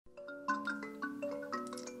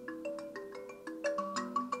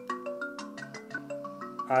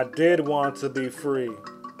I did want to be free.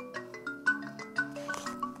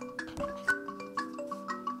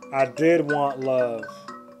 I did want love,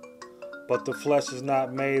 but the flesh is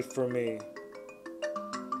not made for me.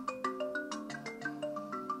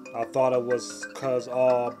 I thought it was 'cause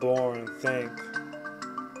all born think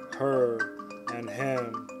her and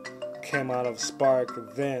him came out of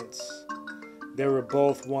spark thence. They were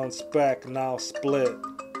both one speck, now split.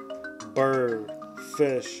 Bird,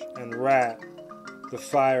 fish, and rat, the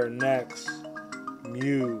fire next.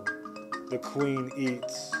 Mew, the queen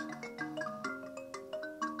eats.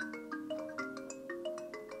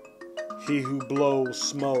 He who blows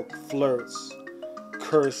smoke flirts,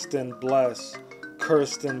 cursed and bless,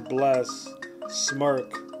 smirk,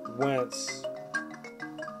 wince.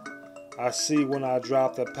 I see when I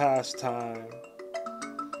drop the pastime,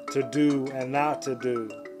 to do and not to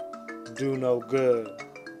do no good.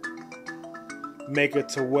 Make it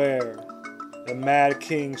to where a mad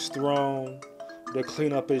king's throne to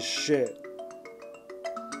clean up his shit.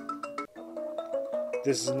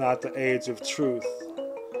 This is not the age of truth.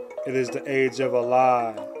 It is the age of a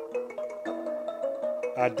lie.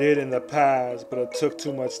 I did in the past, but it took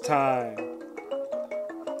too much time.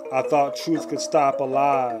 I thought truth could stop a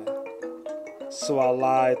lie, so I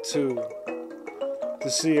lied too, to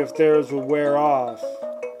see if theirs would wear off,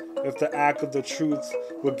 if the act of the truth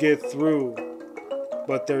would get through.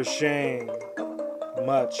 But their shame,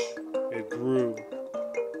 much it grew.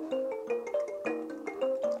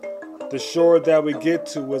 The shore that we get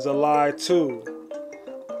to is a lie too.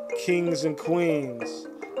 Kings and queens,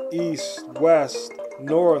 east, west,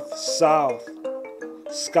 north, south,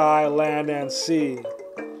 sky, land, and sea,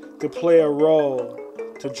 to play a role,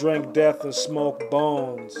 to drink death and smoke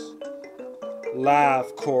bones.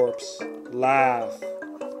 Laugh, corpse, laugh.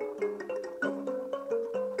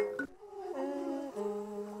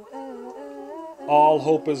 All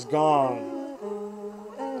hope is gone.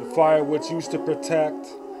 The fire which used to protect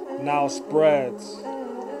now spreads.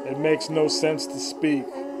 It makes no sense to speak.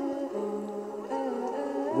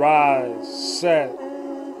 Rise, set,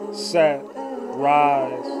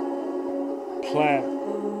 rise. Plant,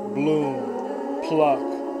 bloom, pluck.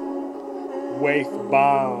 Waif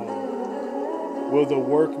bound. Will the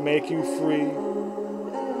work make you free?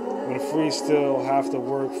 When free still have to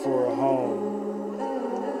work for a home.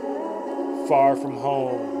 Far from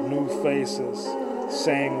home, new faces,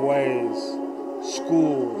 same ways.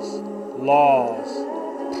 Schools, laws,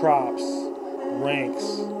 props,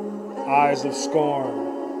 ranks. Eyes of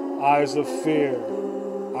scorn, eyes of fear,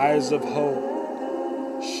 eyes of hope.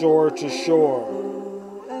 Shore to shore,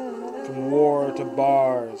 from war to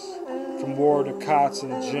bars, from war to cots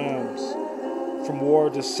and gyms, from war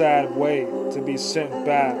to sad wait to be sent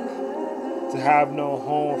back, to have no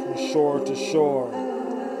home from shore to shore.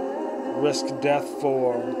 Risk death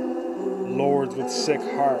for lords with sick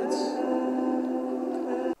hearts.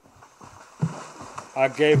 I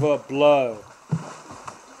gave up blood.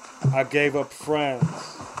 I gave up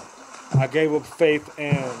friends. I gave up faith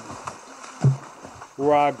in.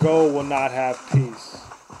 Where I go will not have peace.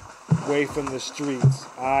 Waif in the streets,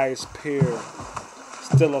 eyes peer.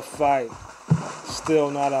 Still a fight,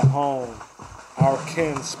 still not a home. Our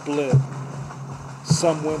kin split.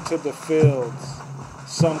 Some went to the fields,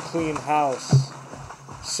 some clean house.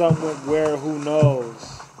 Some went where who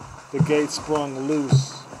knows. The gate sprung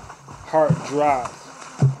loose, heart dropped.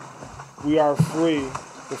 We are free,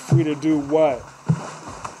 but free to do what?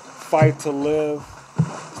 Fight to live,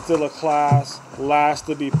 still a class, last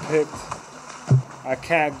to be picked. I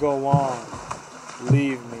can't go on,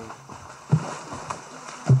 leave me.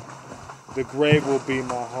 The grave will be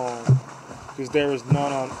my home, because there is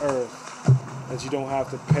none on earth that you don't have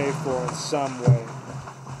to pay for in some way.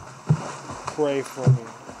 Pray for me,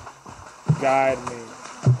 guide me.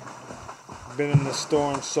 Been in the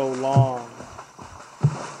storm so long,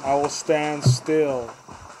 I will stand still,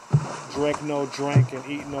 drink no drink and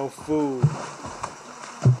eat no food.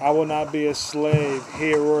 I will not be a slave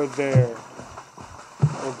here or there,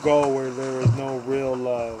 or go where there is no real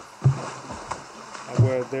love, and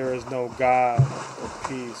where there is no God or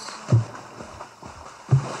peace.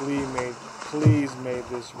 Please may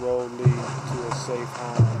this road lead to a safe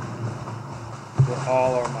home, where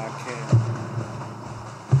all are my kin.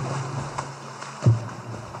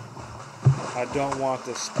 I don't want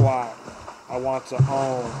to squat, I want to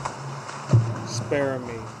own. Spare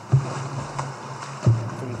me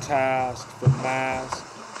from task, from mask.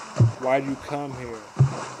 Why do you come here?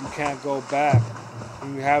 You can't go back.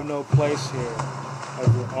 You have no place here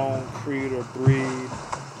of your own creed or breed.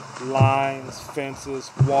 Lines,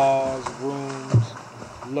 fences, walls, rooms.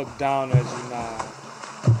 Look down as you nod.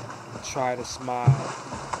 Try to smile.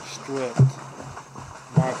 stripped.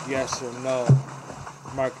 Mark yes or no.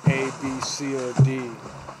 Mark A, B, C, or D.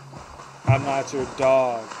 I'm not your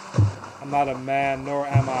dog. I'm not a man, nor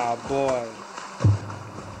am I a boy.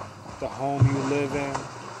 The home you live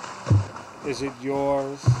in, is it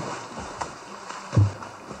yours?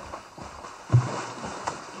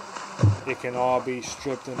 It can all be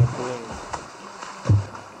stripped in a blink.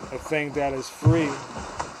 A thing that is free,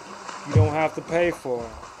 you don't have to pay for it.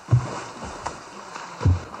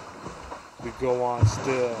 We go on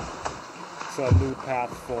still, till a new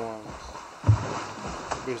path forms,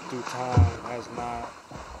 which through time has not.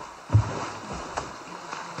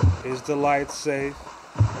 Is the light safe?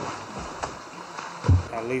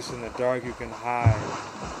 At least in the dark you can hide.